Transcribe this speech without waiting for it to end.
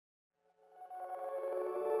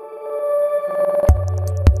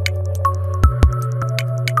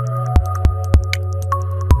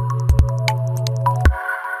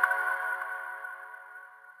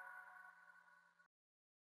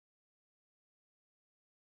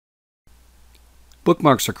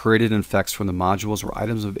Bookmarks are created in effects from the modules where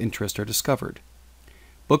items of interest are discovered.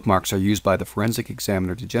 Bookmarks are used by the forensic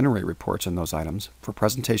examiner to generate reports on those items for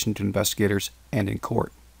presentation to investigators and in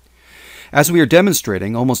court. As we are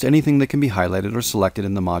demonstrating, almost anything that can be highlighted or selected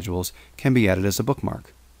in the modules can be added as a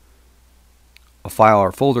bookmark. A file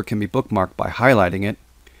or folder can be bookmarked by highlighting it,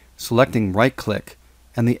 selecting right-click,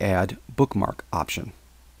 and the Add Bookmark option.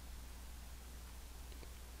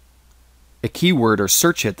 A keyword or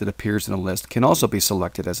search hit that appears in a list can also be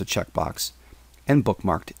selected as a checkbox and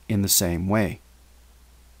bookmarked in the same way.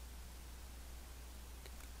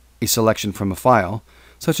 A selection from a file,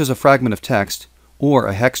 such as a fragment of text or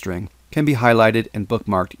a hex string, can be highlighted and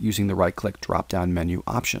bookmarked using the right-click drop-down menu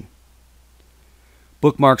option.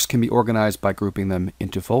 Bookmarks can be organized by grouping them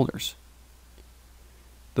into folders.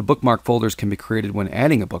 The bookmark folders can be created when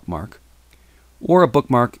adding a bookmark, or a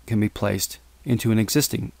bookmark can be placed into an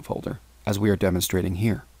existing folder, as we are demonstrating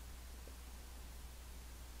here.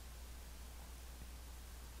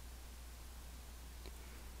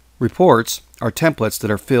 Reports are templates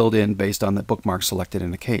that are filled in based on the bookmark selected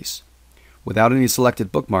in a case. Without any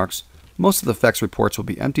selected bookmarks, most of the effects reports will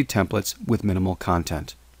be empty templates with minimal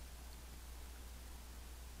content.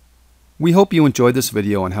 We hope you enjoyed this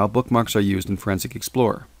video on how bookmarks are used in Forensic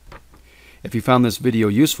Explorer. If you found this video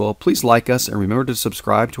useful, please like us and remember to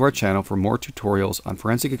subscribe to our channel for more tutorials on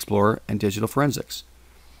Forensic Explorer and digital forensics.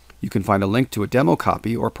 You can find a link to a demo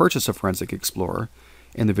copy or purchase of Forensic Explorer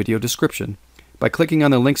in the video description by clicking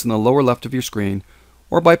on the links in the lower left of your screen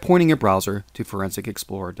or by pointing your browser to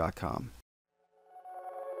forensicexplorer.com.